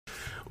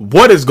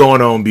What is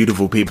going on,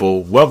 beautiful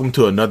people? Welcome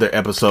to another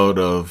episode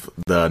of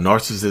the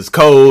Narcissist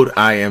Code.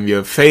 I am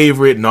your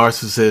favorite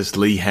narcissist,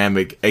 Lee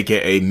Hammock,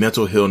 aka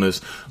Mental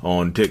Healness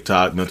on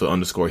TikTok,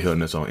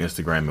 mental_healness on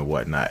Instagram and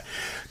whatnot.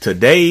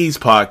 Today's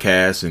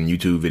podcast and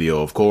YouTube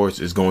video, of course,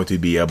 is going to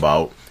be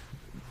about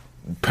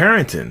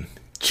parenting.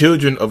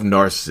 Children of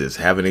narcissists,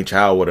 having a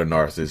child with a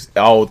narcissist,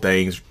 all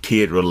things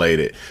kid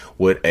related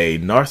with a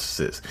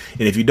narcissist.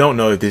 And if you don't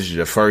know, if this is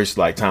your first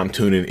time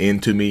tuning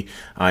into me,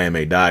 I am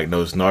a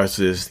diagnosed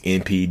narcissist,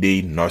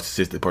 NPD,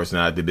 narcissistic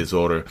personality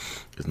disorder.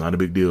 It's not a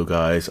big deal,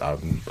 guys.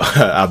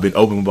 I've been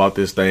open about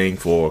this thing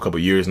for a couple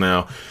of years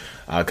now.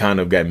 I kind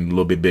of gotten a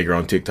little bit bigger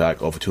on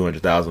TikTok, over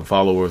 200,000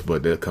 followers,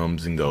 but that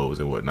comes and goes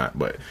and whatnot.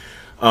 But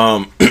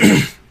so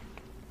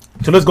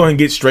let's go ahead and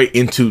get straight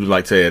into the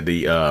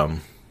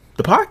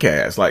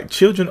podcast,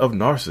 children of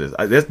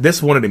narcissists.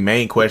 That's one of the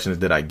main questions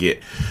that I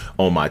get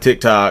on my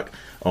TikTok,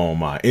 on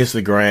my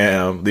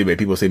Instagram.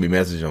 People send me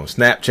messages on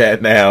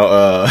Snapchat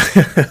now.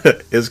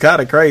 It's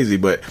kind of crazy,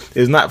 but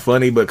it's not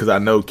funny because I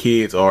know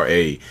kids are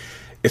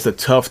it's a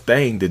tough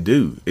thing to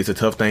do. It's a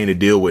tough thing to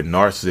deal with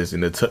narcissists,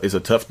 and it's a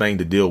tough thing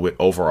to deal with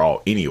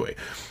overall anyway.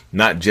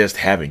 Not just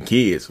having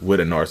kids with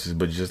a narcissist,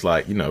 but just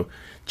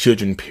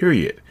children,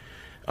 period.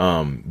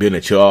 Being a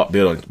child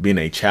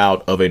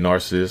of a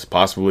narcissist,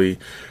 possibly,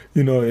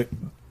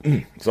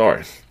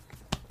 sorry.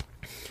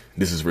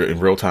 This is in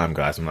real time,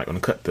 guys. I'm not going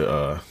to cut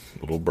the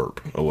little burp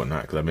or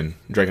whatnot because I've been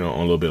drinking on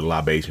a little bit of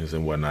libations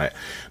and whatnot.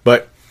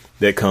 But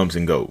that comes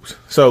and goes.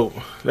 So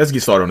let's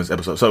get started on this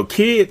episode. So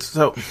kids,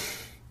 it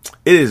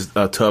is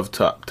a tough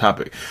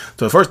topic.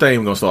 So the first thing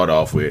we're going to start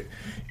off with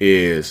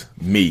is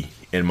me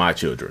and my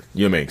children.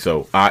 You know what I mean?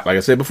 So like I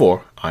said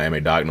before, I am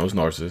a diagnosed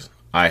narcissist.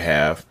 I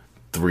have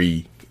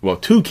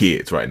two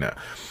kids right now.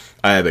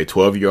 I have a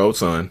 12-year-old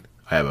son,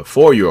 I have a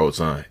 4-year-old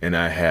son, and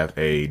I have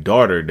a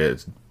daughter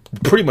that's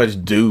pretty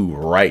much due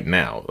right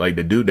now.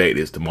 The due date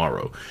is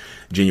tomorrow,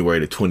 January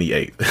the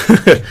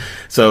 28th.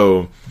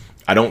 So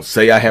I don't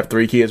say I have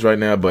 3 kids right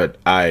now, but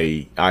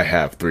I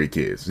have 3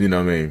 kids. You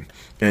know what I mean?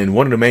 And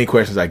one of the main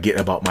questions I get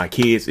about my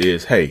kids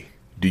is, hey,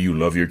 do you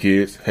love your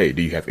kids? Hey,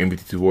 do you have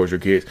empathy towards your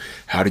kids?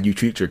 How do you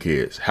treat your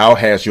kids? How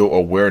has your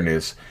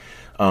awareness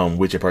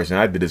with your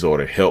personality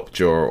disorder helped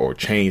or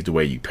changed the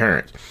way you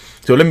parent?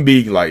 So let me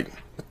be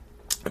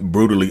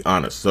brutally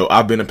honest. So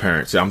I've been a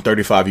parent. So I'm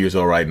 35 years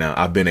old right now.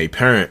 I've been a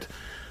parent.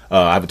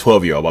 I have a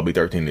 12-year-old. I'll be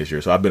 13 this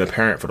year. So I've been a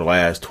parent for the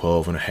last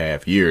 12 and a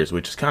half years,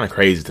 which is kind of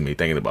crazy to me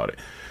thinking about it.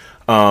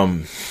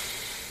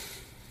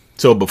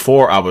 So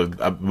before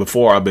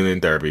I've been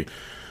in therapy,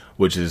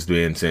 which has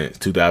been since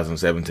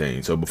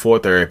 2017. So before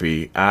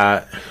therapy,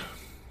 I've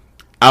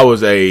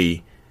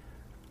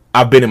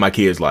been in my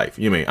kid's life.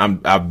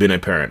 I've been a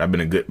parent. I've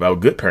been a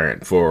good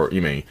parent for,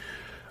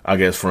 I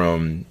guess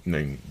from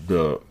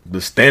the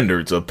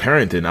standards of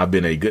parenting, I've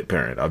been a good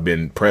parent. I've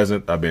been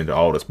present. I've been to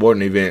all the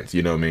sporting events.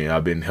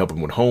 I've been helping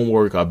with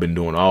homework. I've been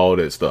doing all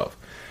that stuff.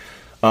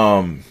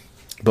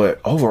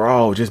 But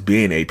overall, just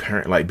being a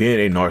parent, being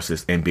a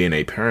narcissist and being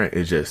a parent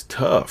is just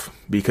tough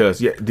because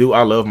do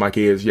I love my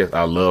kids? Yes,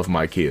 I love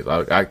my kids.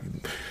 I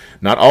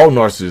not all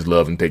narcissists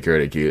love and take care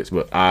of their kids,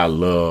 but I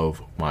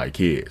love my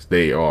kids.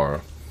 They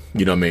are,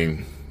 I'm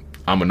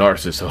a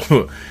narcissist,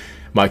 so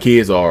my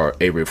kids are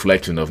a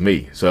reflection of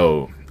me.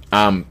 So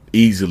I'm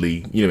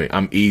easily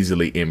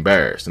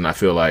embarrassed. And I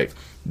feel like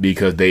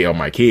because they are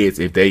my kids,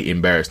 if they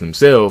embarrass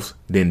themselves,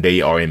 then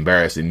they are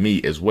embarrassing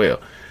me as well.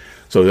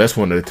 So that's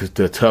one of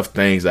the tough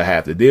things I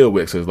have to deal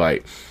with. So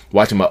it's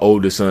watching my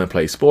oldest son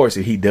play sports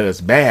and he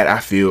does bad. I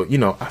feel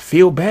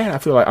bad.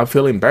 I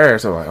feel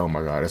embarrassed. I'm like, oh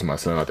my God, that's my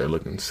son out there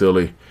looking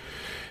silly.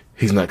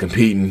 He's not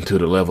competing to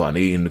the level I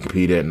need him to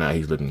compete at now.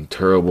 He's looking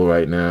terrible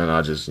right now. And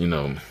I just,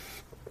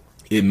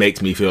 it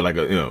makes me feel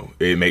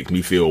it makes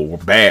me feel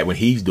bad when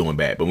he's doing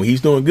bad. But when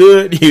he's doing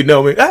good,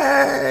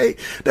 hey,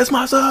 that's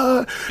my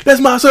son. That's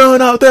my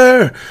son out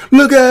there.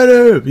 Look at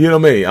him. You know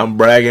what I mean? I'm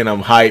bragging. I'm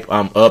hype.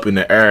 I'm up in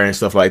the air and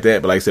stuff like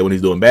that. But like I said, when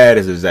he's doing bad,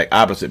 it's the exact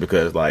opposite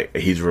because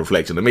he's a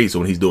reflection of me. So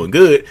when he's doing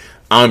good,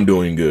 I'm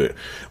doing good.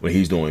 When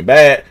he's doing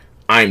bad,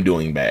 I'm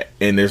doing bad.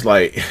 And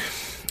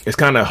it's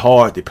kind of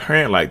hard to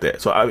parent like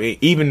that. So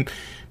even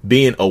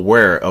being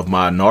aware of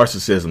my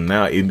narcissism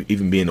now,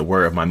 even being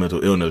aware of my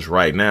mental illness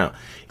right now,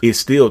 it's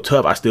still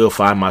tough. I still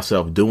find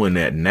myself doing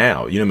that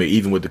now. You know what I mean?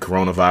 Even with the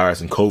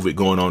coronavirus and COVID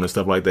going on and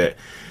stuff like that,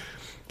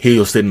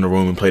 he'll sit in the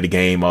room and play the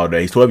game all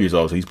day. He's 12 years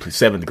old, so he's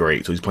 7th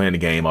grade, so he's playing the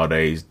game all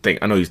day.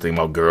 I know he's thinking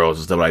about girls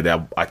and stuff like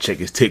that. I check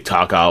his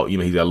TikTok out.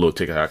 He's got a little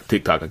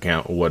TikTok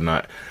account or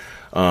whatnot.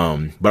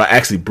 But I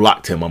actually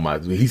blocked him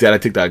on he's got a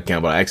TikTok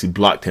account, but I actually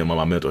blocked him on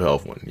my mental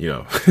health one.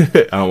 I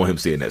don't want him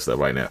seeing that stuff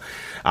right now.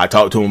 I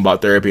talked to him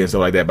about therapy and stuff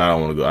like that, but I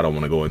don't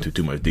want to go into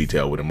too much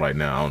detail with him right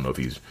now. I don't know if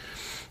he's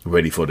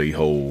ready for the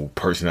whole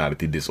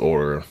personality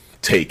disorder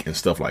take and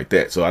stuff like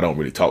that. So I don't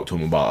really talk to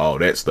him about all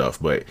that stuff,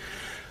 but,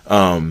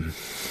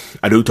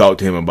 I do talk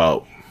to him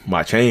about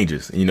my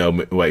changes. It's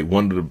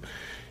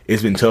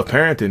been tough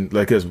parenting,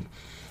 because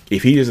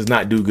if he just does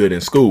not do good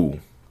in school,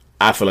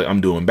 I feel like I'm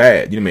doing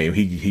bad. You know what I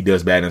mean? He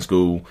does bad in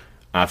school,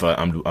 I feel like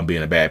I'm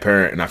being a bad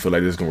parent, and I feel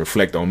like this is gonna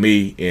reflect on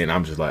me. And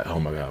I'm just like, oh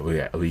my god,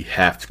 we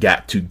have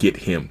got to get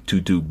him to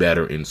do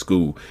better in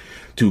school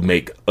to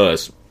make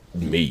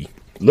me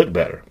look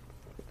better.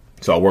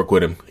 So I work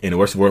with him, and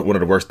one of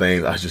the worst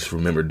things I just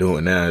remember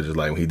doing now is just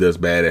like when he does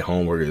bad at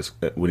homework,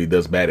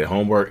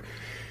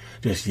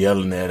 just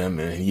yelling at him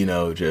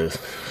and just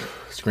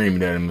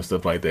screaming at him and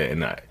stuff like that.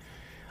 And I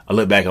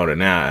look back on it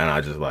now, and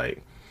I just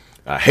like,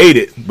 I hate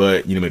it,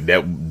 but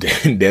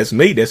that's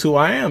me. That's who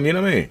I am. You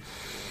know what I mean?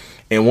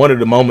 And one of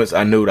the moments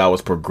I knew that I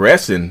was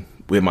progressing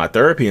with my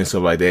therapy and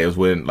stuff like that was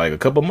when, like, a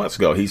couple months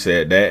ago, he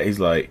said that he's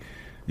like,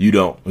 he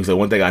said,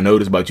 one thing I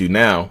noticed about you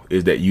now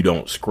is that you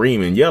don't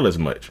scream and yell as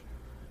much.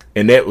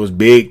 And that was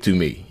big to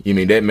me.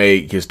 That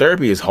made, because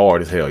therapy is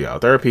hard as hell, y'all.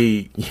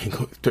 Therapy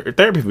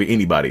for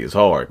anybody is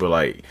hard, but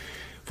like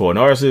for a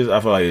narcissist, I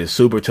feel like it's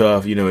super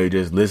tough.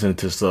 Just listening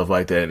to stuff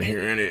like that and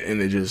hearing it,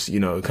 and it just,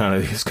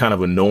 it's kind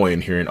of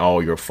annoying hearing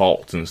all your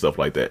faults and stuff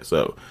like that.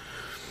 So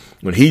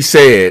when he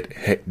said,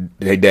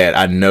 "Hey, Dad,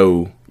 I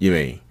know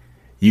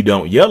you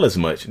don't yell as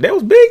much," that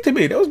was big to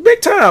me. That was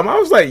big time. I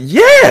was like,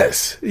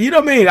 yes, I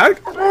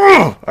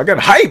got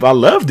hype. I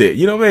loved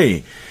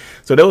it.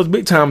 So that was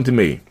big time to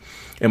me.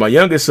 And my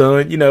youngest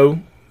son,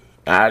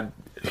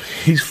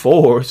 he's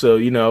 4,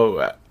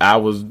 so I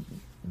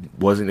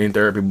wasn't in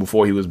therapy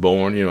before he was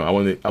born. I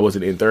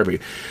wasn't in therapy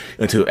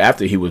until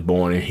after he was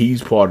born, and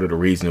he's part of the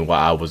reason why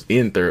I was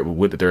went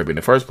to therapy in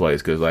the first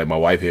place. Because like my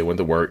wife had went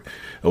to work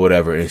or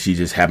whatever, and she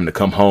just happened to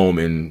come home,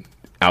 and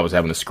I was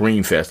having a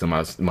scream fest on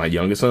my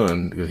youngest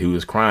son because he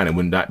was crying and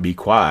would not be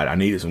quiet. I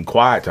needed some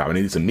quiet time. I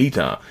needed some me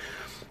time.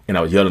 And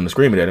I was yelling and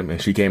screaming at him, and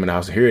she came in the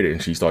house and heard it,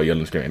 and she started yelling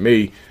and screaming at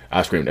me.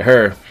 I screamed at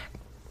her.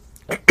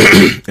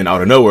 And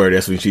out of nowhere,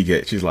 that's when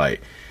she's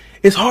like,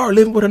 "It's hard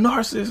living with a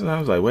narcissist." And I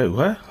was like, "Wait,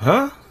 what?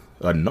 Huh?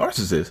 A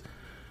narcissist?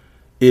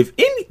 If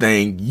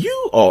anything,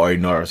 you are a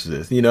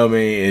narcissist." You know what I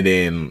mean? And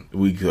then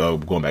we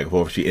going back and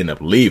forth. She ended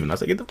up leaving. I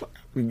said,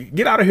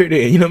 "Get out of here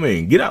then." You know what I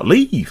mean? Get out,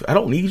 leave. I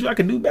don't need you. I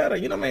can do better.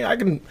 You know what I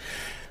mean?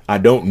 I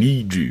don't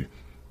need you.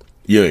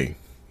 Yeah.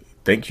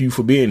 Thank you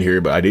for being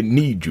here, but I didn't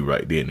need you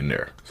right then and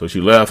there. So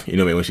she left. You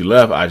know what I mean? When she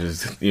left, I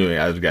just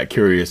got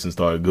curious and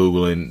started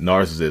Googling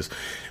narcissists.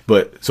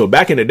 But so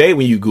back in the day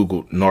when you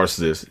Google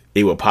narcissist,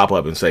 it would pop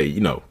up and say,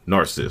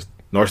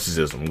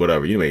 narcissism,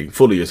 whatever,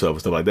 full of yourself and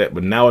stuff like that.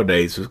 But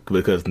nowadays,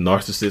 because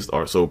narcissists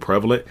are so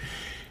prevalent,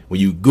 when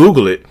you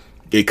Google it,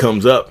 it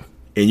comes up,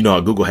 and you know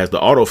how Google has the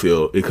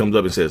autofill, it comes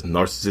up and says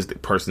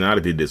narcissistic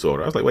personality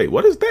disorder. I was like, wait,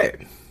 what is that?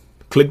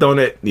 Clicked on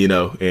it,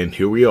 and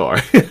here we are.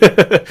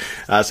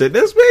 I said,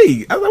 that's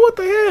me. I was like, what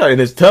the hell?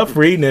 And it's tough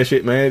reading that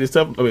shit, man. It's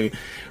tough,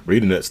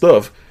 reading that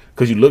stuff.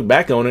 Because you look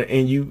back on it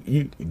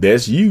and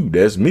that's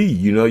me.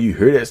 You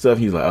hear that stuff.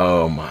 He's like,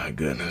 oh my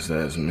goodness,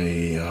 that's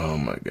me. Oh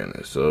my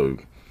goodness. So,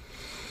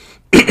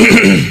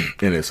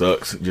 and it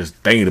sucks just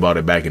thinking about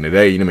it back in the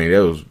day.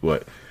 That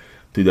was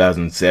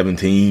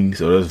 2017.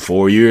 So that was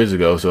 4 years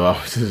ago. So I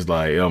was just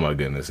like, oh my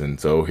goodness. And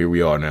so here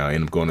we are now. I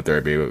ended up going to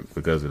therapy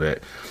because of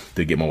that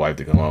to get my wife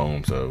to come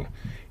home. So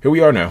here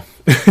we are now.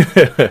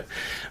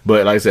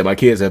 But like I said, my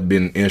kids have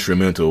been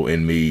instrumental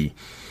in me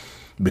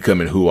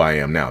becoming who I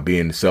am now,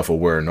 being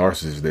self-aware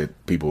narcissist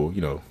that people,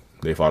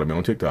 they follow me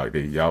on TikTok.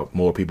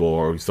 More people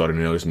are starting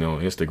to notice me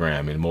on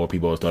Instagram, and more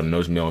people are starting to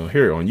notice me on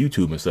here on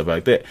YouTube and stuff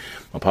like that.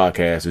 My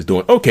podcast is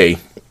doing okay.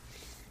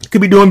 It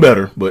could be doing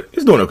better, but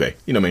it's doing okay.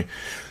 You know what I mean?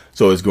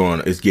 So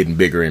it's getting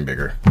bigger and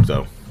bigger.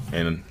 So,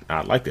 and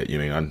I like that.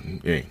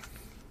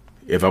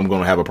 If I'm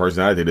going to have a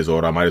personality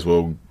disorder, I might as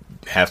well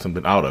have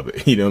something out of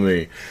it. You know what I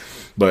mean?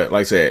 But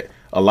like I said,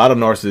 a lot of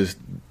narcissists,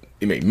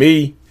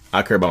 me,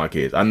 I care about my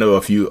kids. I know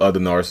a few other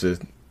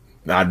narcissists.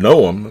 I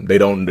know them.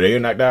 They're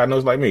not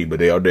diagnosed like me, but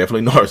they are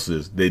definitely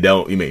narcissists.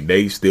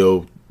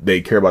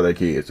 They care about their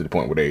kids to the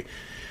point where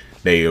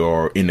they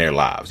are in their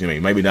lives.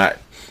 Maybe not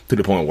to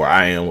the point where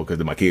I am,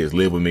 because my kids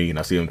live with me and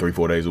I see them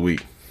 3-4 days a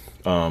week.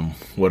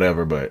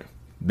 Whatever, but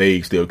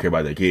they still care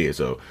about their kids.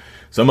 So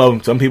some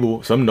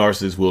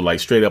narcissists will like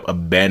straight up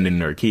abandon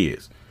their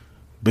kids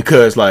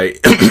because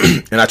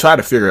and I try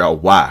to figure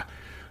out why.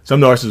 Some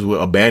narcissists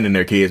will abandon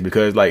their kids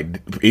because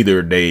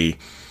either the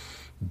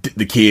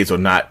kids are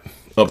not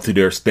up to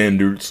their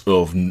standards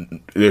of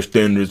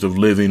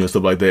living or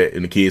stuff like that,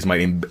 and the kids might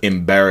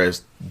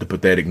embarrass the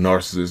pathetic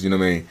narcissist. You know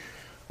what I mean?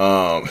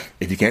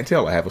 If you can't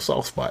tell, I have a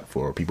soft spot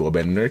for people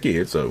abandoning their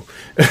kids. So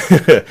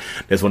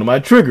that's one of my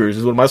triggers.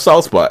 Is one of my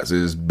soft spots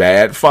is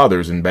bad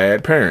fathers and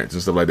bad parents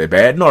and stuff like that.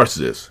 Bad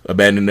narcissists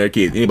abandoning their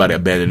kids. Anybody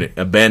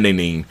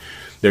abandoning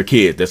their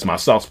kids, that's my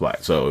soft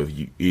spot. So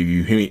if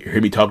you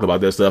hear me talking about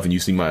that stuff and you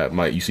see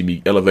you see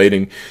me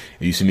elevating and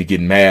you see me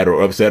getting mad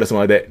or upset or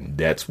something like that,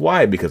 that's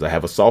why, because I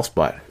have a soft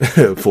spot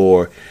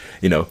for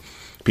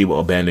people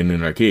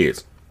abandoning their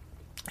kids.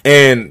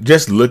 And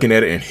just looking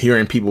at it and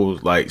hearing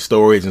people's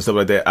stories and stuff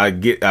like that,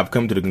 I've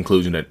come to the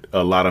conclusion that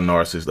a lot of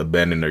narcissists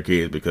abandon their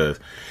kids because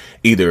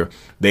either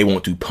they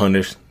want to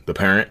punish the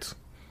parents.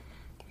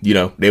 They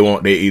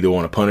either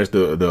want to punish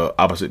the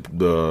opposite,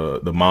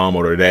 the mom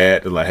or the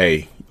dad. They're like,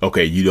 hey,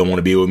 okay, you don't want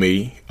to be with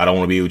me, I don't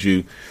want to be with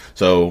you.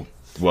 So,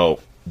 well,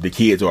 the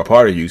kids are a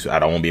part of you, so I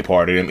don't want to be a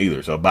part of them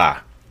either. So bye.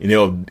 And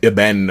they'll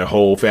abandon their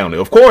whole family.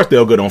 Of course,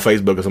 they'll go on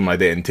Facebook or something like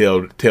that and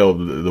tell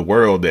the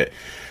world that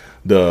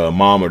the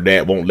mom or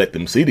dad won't let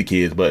them see the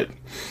kids. But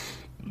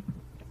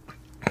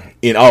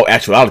in all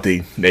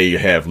actuality, they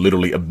have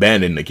literally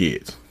abandoned the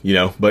kids.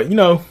 But we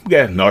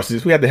got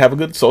narcissists. We have to have a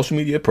good social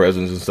media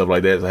presence and stuff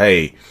like that. So,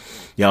 hey,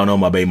 y'all know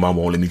my baby mama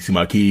won't let me see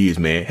my kids,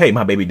 man. Hey,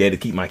 my baby daddy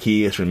keep my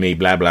kids from me.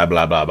 Blah blah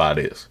blah blah blah.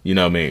 This, you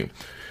know what I mean?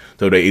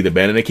 So they either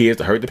abandon the kids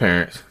to hurt the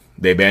parents.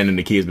 They abandon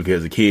the kids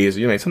because the kids,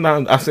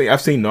 sometimes I've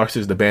seen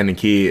narcissists abandon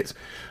kids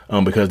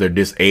because they're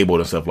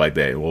disabled and stuff like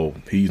that. Well,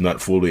 he's not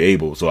fully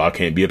able, so I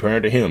can't be a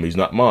parent to him. He's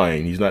not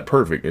mine. He's not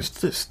perfect. It's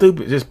just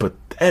stupid, just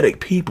pathetic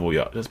people,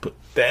 y'all. Just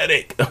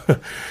pathetic.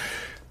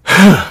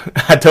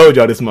 I told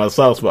y'all this is my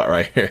soft spot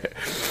right here.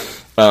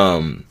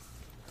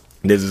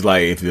 This is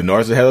like, if the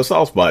narcissist has a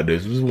soft spot,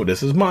 this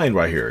is mine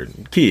right here.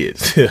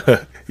 Kids. You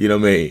know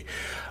what I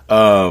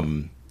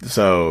mean?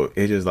 So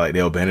it's just like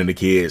they'll abandon the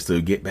kids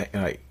to get back,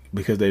 like,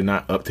 because they're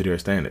not up to their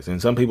standards.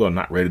 And some people are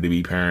not ready to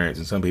be parents,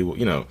 and some people,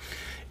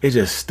 it's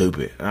just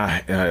stupid.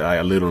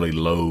 I literally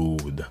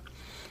loathe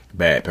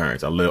bad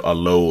parents. I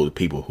loathe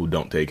people who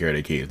don't take care of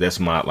their kids. That's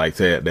my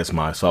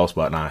soft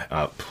spot. And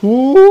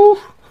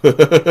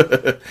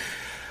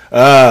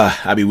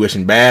I be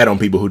wishing bad on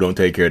people who don't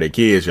take care of their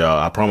kids, y'all.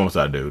 I promise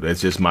I do. That's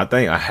just my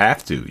thing. I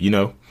have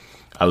to,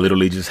 I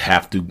literally just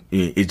have to.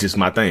 It's just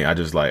my thing. I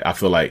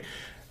feel like,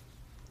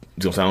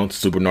 it don't sound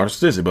super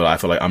narcissistic, but I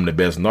feel like I'm the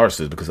best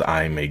narcissist because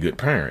I am a good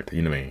parent.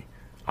 You know what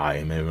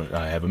I mean?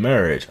 I have a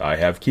marriage. I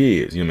have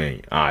kids. You know what I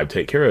mean? I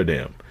take care of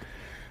them.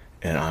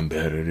 And I'm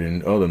better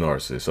than other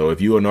narcissists. So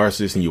if you're a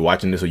narcissist and you're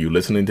watching this or you're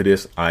listening to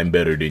this, I'm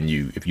better than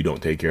you if you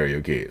don't take care of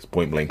your kids.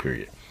 Point blank,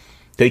 period.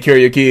 Take care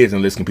of your kids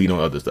and let's compete on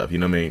other stuff. You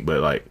know what I mean?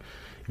 But like,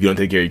 if you don't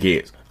take care of your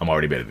kids, I'm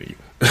already better than you.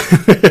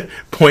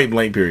 Point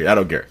blank, period. I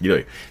don't care.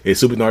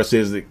 It's super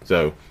narcissistic.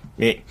 So,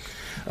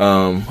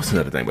 what's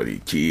another thing about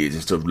these kids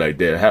and stuff like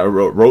that? I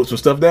wrote some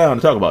stuff down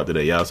to talk about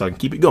today, y'all, so I can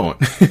keep it going.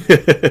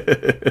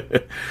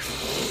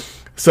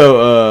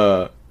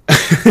 So,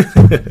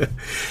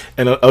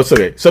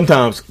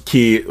 sometimes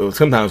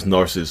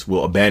narcissists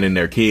will abandon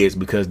their kids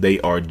because they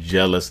are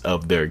jealous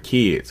of their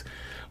kids.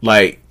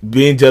 Like,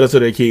 being jealous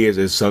of their kids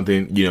is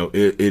something,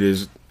 it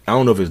is, I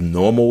don't know if it's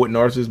normal with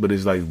narcissists, but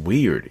it's like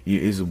weird.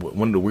 It's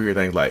one of the weird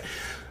things. Like,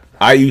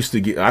 I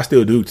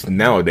still do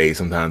nowadays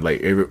sometimes,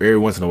 like every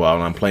once in a while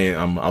when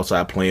I'm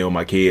outside playing with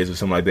my kids or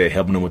something like that,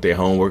 helping them with their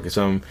homework or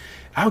something,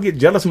 I'll get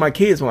jealous of my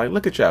kids. I'm like,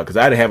 look at y'all, because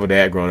I didn't have a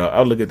dad growing up.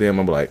 I'll look at them,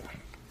 I'm like,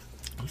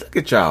 look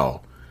at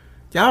y'all.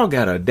 Y'all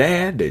got a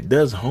dad that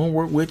does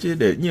homework with you,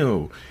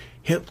 that,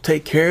 helps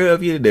take care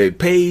of you, that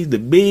pays the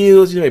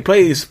bills,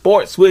 plays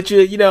sports with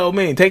you,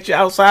 takes you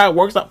outside,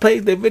 works out,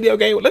 plays the video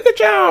game. Look at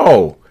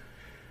y'all.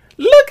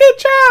 Look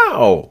at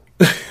y'all.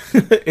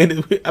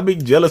 And I be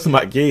jealous of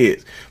my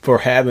kids for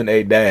having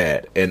a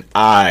dad, and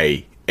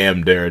I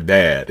am their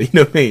dad. You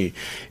know what I mean?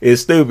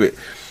 It's stupid.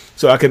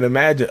 So I can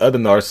imagine other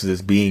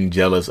narcissists being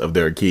jealous of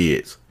their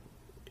kids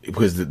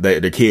because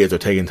the kids are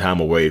taking time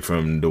away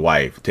from the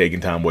wife,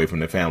 taking time away from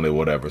the family or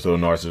whatever. So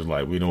the narcissist is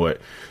like, you know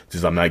what?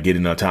 Since I'm not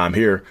getting enough time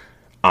here,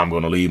 I'm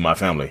going to leave my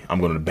family. I'm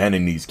going to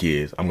abandon these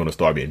kids. I'm going to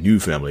start a new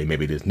family.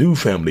 Maybe this new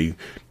family,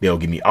 they'll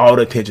give me all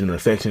the attention and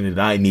affection that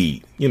I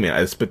need.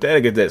 As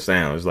pathetic as that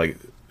sounds, like,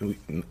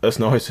 us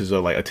narcissists are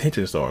like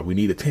attention stars. We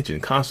need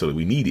attention constantly.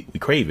 We need it. We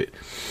crave it.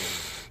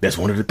 That's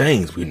one of the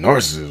things. We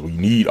narcissists. We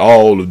need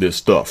all of this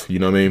stuff. You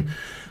know what I mean?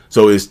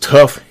 So it's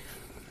tough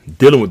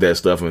dealing with that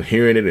stuff and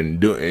hearing it and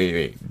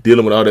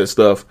dealing with all that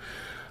stuff.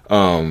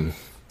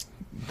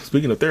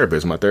 Speaking of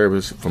therapists, my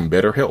therapist from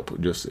BetterHelp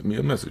just sent me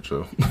a message.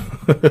 So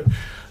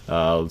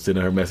I'll send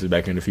her a message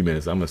back in a few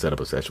minutes. I'm gonna set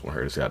up a session with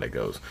her to see how that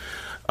goes.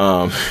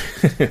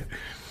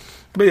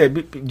 But yeah,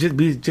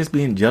 just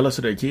being jealous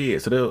of their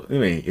kids. So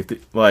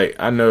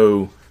I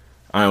know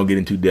I don't get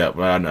into depth,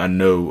 but I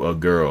know a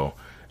girl.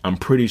 I'm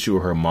pretty sure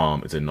her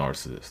mom is a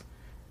narcissist,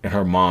 and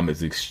her mom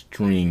is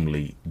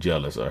extremely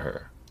jealous of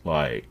her.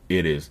 Like,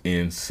 it is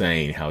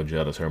insane how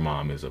jealous her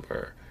mom is of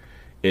her.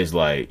 It's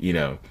like,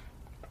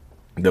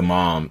 the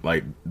mom,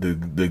 like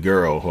the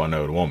girl who I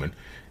know, the woman,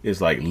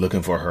 is like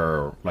looking for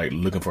her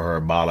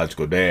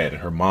biological dad,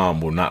 and her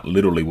mom will not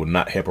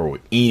help her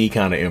with any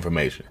kind of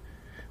information.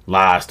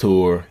 Lies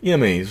to her. You know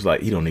what I mean? It's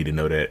like, you don't need to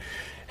know that.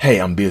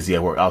 Hey, I'm busy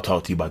at work. I'll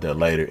talk to you about that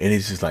later. And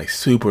it's just like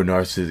super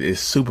narcissistic.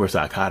 It's super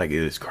psychotic.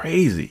 It's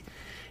crazy.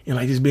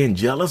 Like just being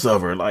jealous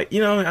of her. Like,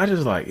 I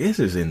just like, this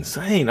is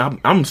insane.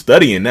 I'm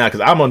studying now because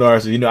I'm a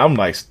narcissist. I'm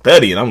like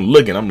studying. I'm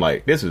looking. I'm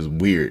like, this is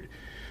weird.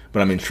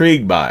 But I'm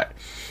intrigued by it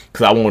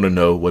because I want to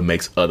know what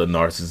makes other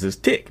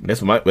narcissists tick.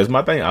 That's my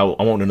thing. I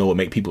want to know what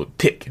makes people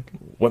tick.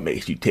 What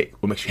makes you tick?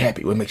 What makes you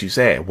happy? What makes you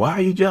sad? Why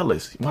are you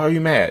jealous? Why are you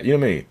mad? You know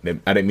what I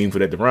mean? I didn't mean for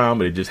that to rhyme,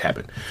 but it just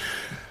happened.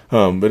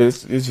 But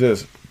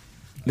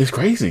it's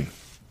crazy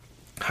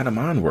how the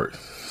mind works.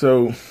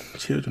 So,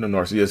 children of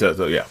narcissists.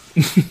 So yeah.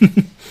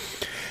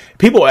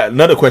 People,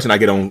 another question I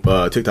get on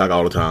TikTok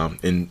all the time,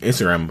 and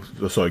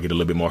Instagram, so I get a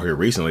little bit more here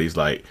recently, is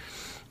like,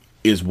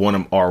 one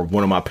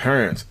of my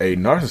parents a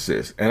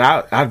narcissist? And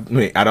I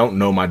mean, I don't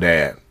know my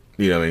dad,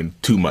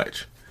 too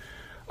much.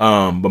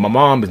 But my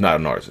mom is not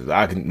a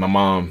narcissist. My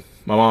mom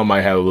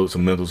might have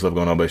some mental stuff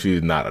going on, but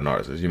she's not a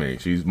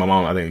narcissist. My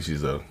mom, I think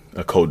she's a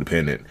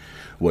codependent,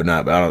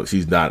 whatnot, but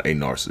she's not a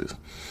narcissist.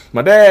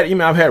 My dad,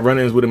 I've had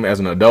run-ins with him as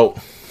an adult.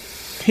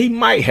 He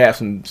might have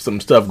some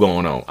stuff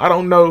going on. I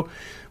don't know,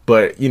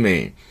 but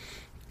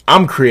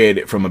I'm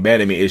created from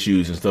abandonment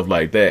issues and stuff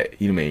like that.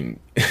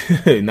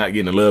 Not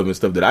getting the love and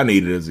stuff that I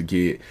needed as a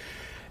kid.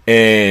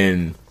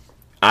 And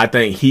I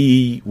think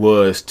he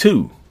was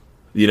too,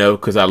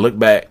 because I look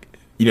back,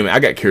 I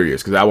got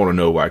curious because I want to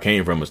know where I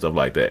came from and stuff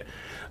like that.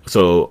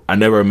 So I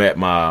never met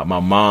my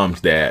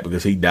mom's dad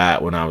because he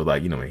died when I was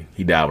like,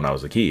 he died when I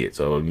was a kid.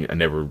 So I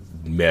never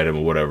met him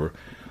or whatever.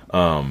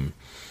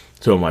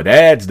 So my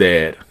dad's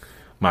dad,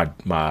 my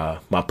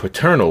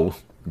paternal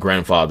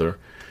grandfather,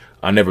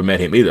 I never met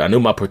him either. I knew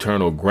my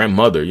paternal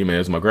grandmother.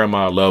 It's my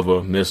grandma. I love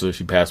her, miss her.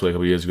 She passed away a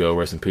couple years ago.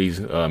 Rest in peace,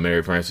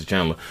 Mary Frances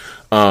Chandler.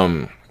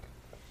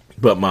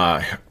 But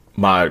my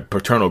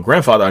paternal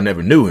grandfather, I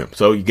never knew him.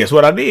 So guess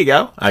what I did,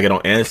 y'all? I get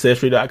on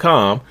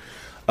Ancestry.com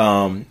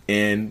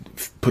and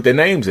put their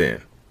names in.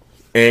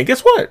 And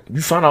guess what?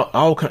 You find out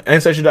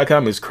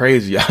Ancestry.com is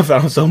crazy. I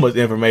found so much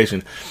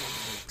information.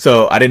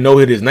 So I didn't know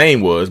what his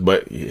name was,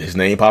 but his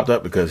name popped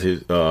up because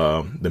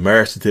the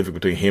marriage certificate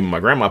between him and my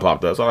grandma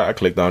popped up. So I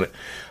clicked on it.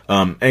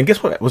 And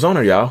guess what was on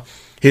there, y'all?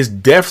 His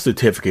death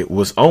certificate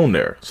was on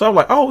there. So I'm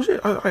like, oh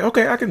shit,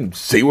 okay, I can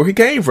see where he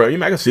came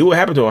from. I can see what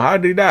happened to him. How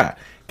did he die?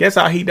 Guess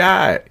how he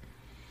died?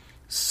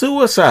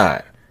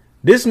 Suicide.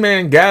 This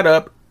man got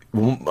up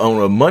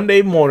on a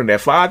Monday morning at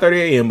 5:30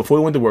 a.m. before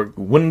he went to work,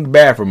 went in the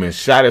bathroom and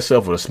shot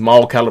himself with a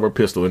small caliber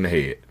pistol in the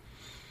head.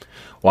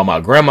 While my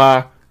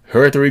grandma,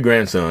 her 3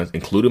 grandsons,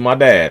 including my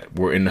dad,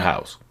 were in the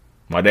house.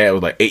 My dad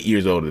was like 8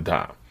 years old at the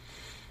time.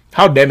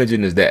 How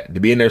damaging is that? To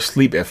be in there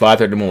asleep at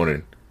 5:30 in the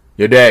morning.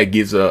 Your dad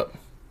gets up,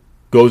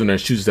 goes in there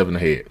and shoots himself in the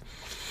head.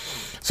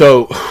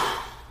 So,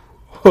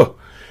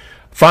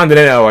 finding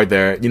that out right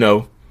there,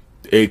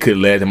 it could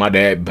lead to my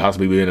dad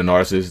possibly being a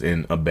narcissist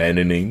and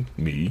abandoning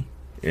me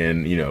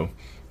and,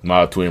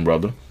 my twin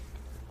brother,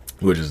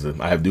 which is,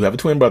 I do have a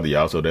twin brother,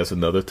 y'all. So that's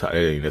another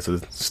time. That's a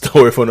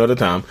story for another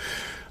time.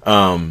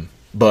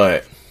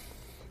 But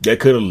that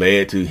could have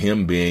led to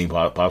him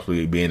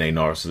possibly being a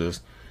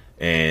narcissist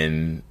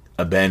and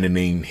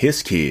abandoning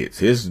his kids,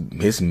 his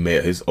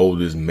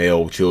oldest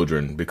male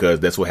children, because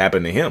that's what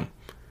happened to him.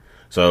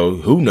 So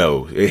who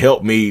knows?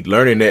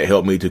 Learning that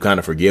helped me to kind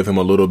of forgive him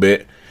a little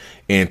bit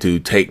and to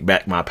take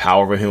back my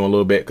power for him a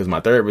little bit, because my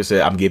therapist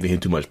said I'm giving him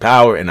too much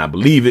power, and I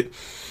believe it.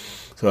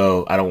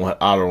 So I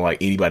don't like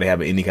anybody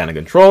having any kind of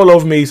control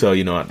over me. So, I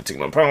have to take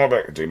my power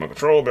back and take my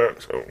control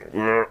back. So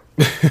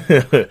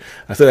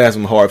I still have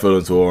some hard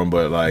feelings for him,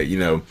 but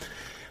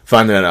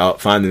finding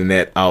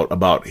that out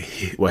about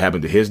what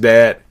happened to his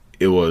dad,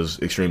 it was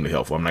extremely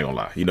helpful. I'm not gonna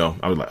lie.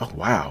 I was like, oh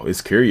wow,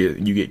 it's curious.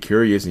 You get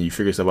curious and you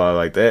figure stuff out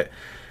like that.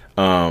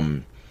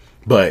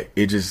 But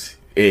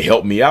it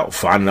helped me out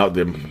finding out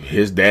that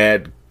his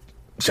dad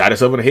shot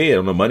himself in the head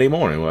on a Monday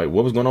morning. Like,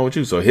 what was going on with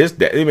you? So his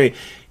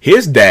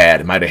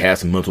dad might have had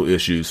some mental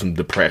issues, some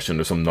depression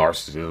or some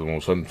narcissism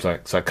or some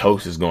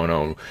psychosis going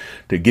on,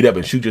 to get up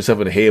and shoot yourself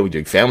in the head with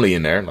your family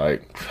in there.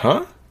 Like,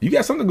 huh? You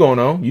got something going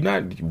on. You're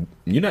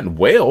not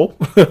well.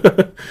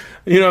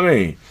 You know what I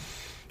mean?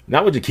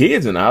 Not with your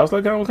kids. And I was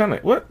like, kind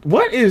of,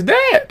 what is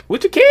that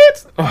with your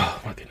kids?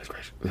 Oh my goodness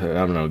gracious. I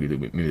don't know.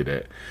 Get me to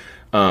that.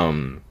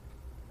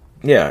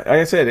 Yeah, like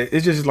I said,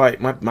 it's just like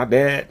my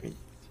dad.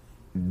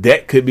 He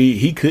could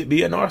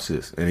be a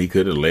narcissist, and he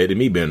could have led to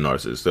me being a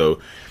narcissist.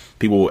 So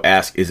people will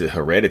ask, is it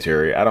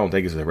hereditary? I don't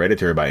think it's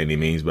hereditary by any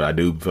means, but I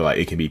do feel like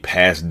it can be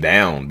passed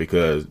down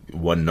because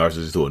one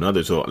narcissist to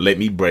another. So let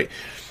me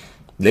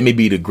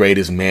be the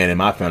greatest man in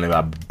my family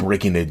by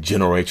breaking the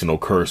generational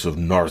curse of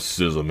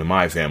narcissism in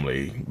my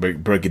family,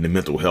 breaking the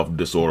mental health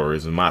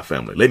disorders in my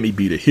family. Let me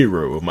be the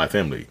hero of my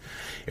family,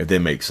 if that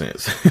makes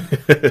sense.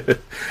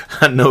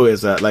 I know it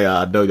sounds like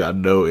I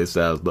know it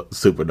sounds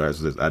super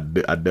narcissist.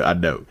 I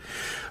know.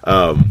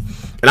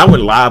 And I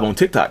went live on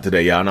TikTok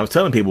today, y'all, and I was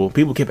telling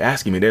people kept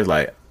asking me, they was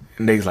like,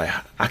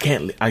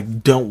 I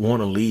don't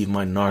want to leave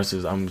my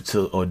narcissist. I'm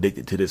so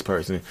addicted to this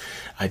person.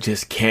 I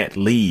just can't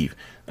leave.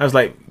 I was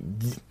like,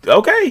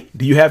 okay,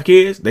 do you have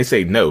kids? They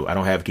say, no, I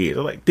don't have kids.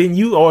 I'm like, then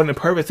you are in a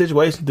perfect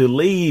situation to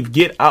leave.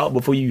 Get out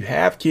before you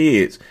have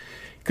kids.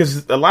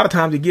 Because a lot of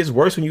times it gets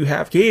worse when you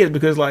have kids,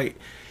 because like,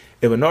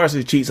 if a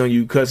narcissist cheats on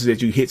you, cusses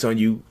at you, hits on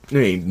you,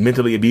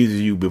 mentally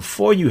abuses you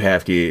before you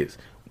have kids,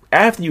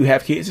 after you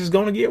have kids, it's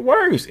going to get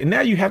worse. And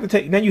now you have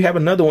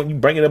another one, you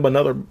bringing up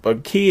a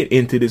kid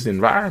into this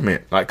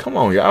environment. Like, come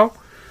on, y'all.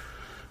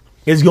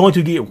 It's going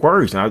to get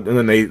worse. And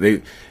then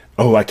they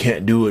I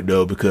can't do it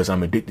though because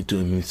I'm addicted to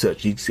him and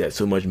such. He's got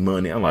so much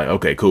money. I'm like,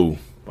 okay, cool.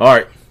 All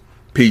right.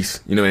 Peace.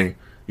 You know what I mean?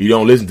 You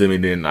don't listen to me,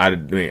 then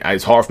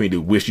it's hard for me to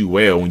wish you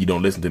well when you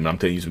don't listen to me. I'm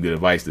telling you some good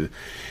advice to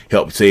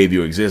help save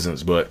your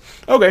existence. But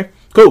okay,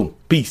 cool.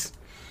 Peace.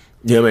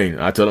 You know what I mean?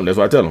 That's what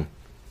I tell them.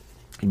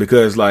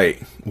 Because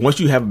like, once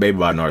you have a baby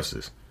by a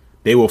narcissist,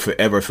 They will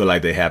forever feel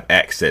like they have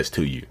access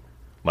to you.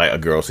 Like a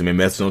girl sent me a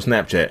message on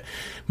Snapchat.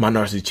 My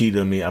narcissist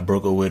cheated on me. I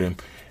broke up with him.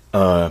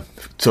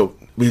 So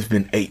it's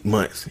been 8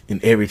 months,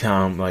 and every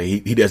time like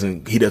he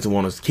doesn't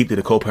want to keep to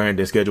the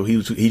co-parenting schedule.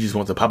 He just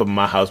wants to pop up in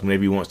my house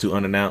whenever he wants to,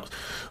 unannounced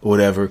or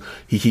whatever.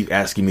 He keeps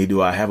asking me,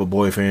 do I have a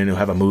boyfriend or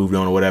have I moved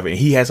on or whatever? And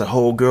he has a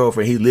whole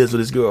girlfriend. He lives with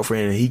his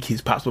girlfriend, and he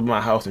keeps pops up in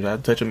my house and tries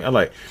to touch me. I'm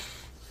like,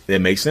 that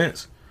makes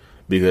sense,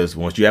 because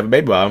once you have a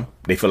baby mom,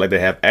 they feel like they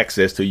have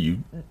access to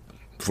you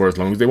for as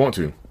long as they want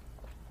to,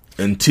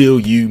 until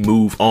you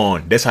move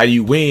on. That's how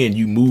you win.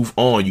 You move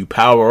on. You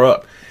power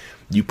up.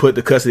 You put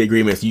the custody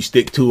agreements. You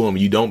stick to them.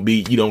 You don't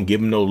give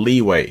them no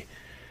leeway.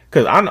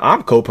 Because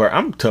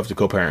I'm tough to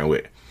co-parent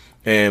with.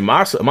 And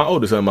my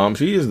oldest son, mom,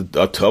 she is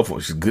a tough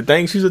one. She's a good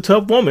thing. She's a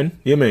tough woman.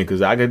 You know what I mean?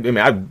 Because I've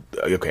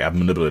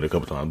manipulated a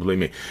couple times, believe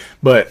me.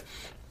 But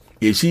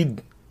if she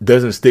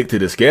doesn't stick to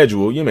the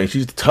schedule, you know what I mean?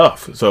 She's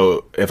tough.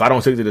 So if I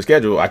don't stick to the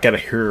schedule, I gotta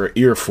hear her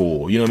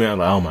earful. You know what I mean? I'm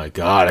like, oh my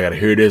God, I gotta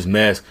hear this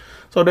mess.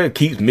 So that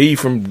keeps me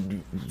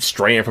from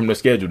straying from the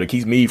schedule. That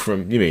keeps me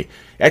from,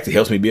 actually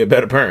helps me be a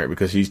better parent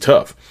because she's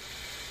tough.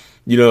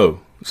 So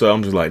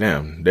I'm just like,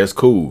 damn, that's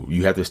cool.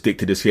 You have to stick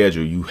to the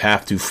schedule. You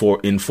have to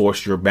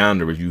enforce your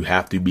boundaries. You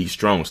have to be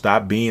strong.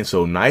 Stop being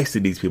so nice to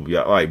these people.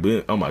 Y'all like,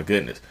 oh my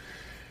goodness.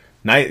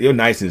 Your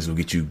niceness will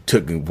get you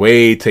taken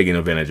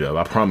advantage of.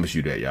 I promise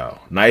you that,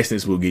 y'all.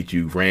 Niceness will get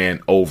you ran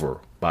over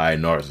by a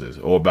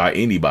narcissist or by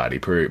anybody,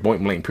 period.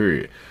 Point blank,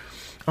 period.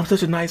 I'm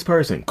such a nice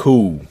person.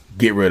 Cool.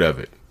 Get rid of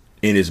it.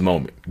 In this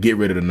moment, get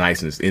rid of the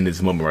niceness in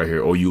this moment right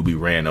here, or you'll be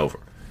ran over.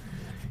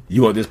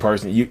 You want this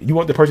person, you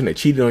want the person that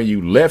cheated on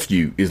you, left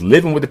you, is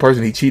living with the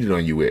person he cheated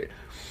on you with,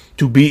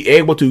 to be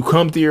able to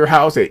come to your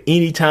house at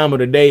any time of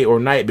the day or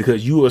night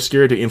because you are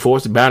scared to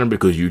enforce the boundary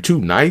because you're too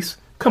nice.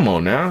 Come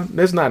on now,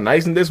 that's not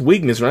nice, and that's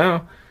weakness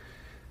now.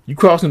 You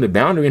crossing the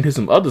boundary into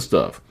some other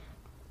stuff.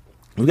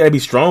 We gotta be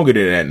stronger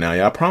than that now,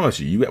 y'all. I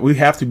promise you, we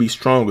have to be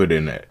stronger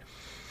than that.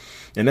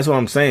 And that's what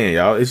I'm saying,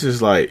 y'all. It's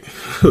just like.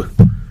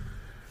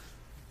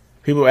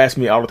 People ask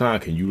me all the time,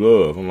 can you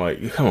love? I'm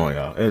like, come on,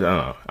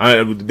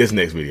 y'all. This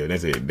next video.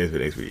 That's it. That's the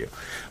next video.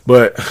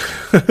 But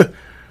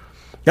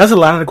that's a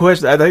lot of the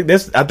questions. I think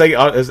that's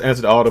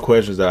answered all the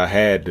questions that I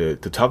had to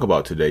talk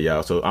about today,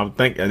 y'all. So I'm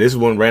thinking this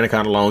one ran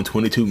kind of long,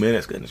 22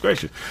 minutes. Goodness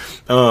gracious.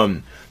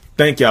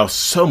 Thank y'all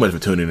so much for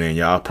tuning in,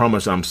 y'all. I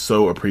promise I'm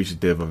so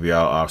appreciative of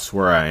y'all. I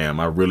swear I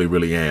am. I really,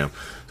 really am.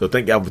 So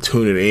thank y'all for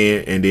tuning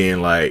in, and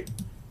then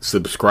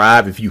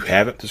subscribe if you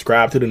haven't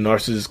subscribed to the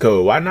Narcissist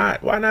Code. Why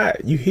not?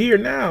 You here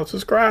now.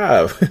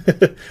 Subscribe.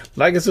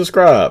 Like and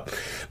subscribe.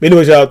 But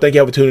anyways, y'all, thank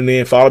y'all for tuning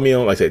in. Follow me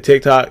on, like I said,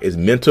 TikTok is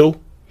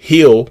Mental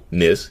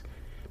Healness.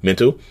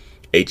 Mental,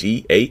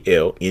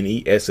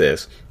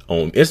 HEALNESS.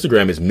 On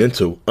Instagram is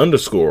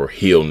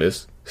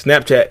mental_healness.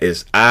 Snapchat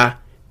is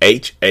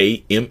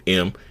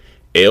IHAMMLEGEND.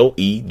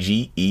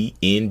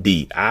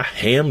 I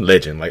Ham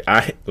Legend. Like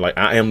I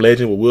Am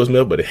Legend with Will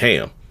Smith, but a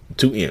ham.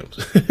 2 M's.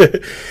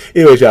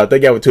 Anyways, y'all,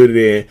 thank y'all for tuning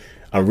in.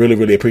 I'm really,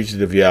 really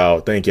appreciative of y'all.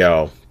 Thank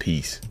y'all.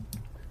 Peace.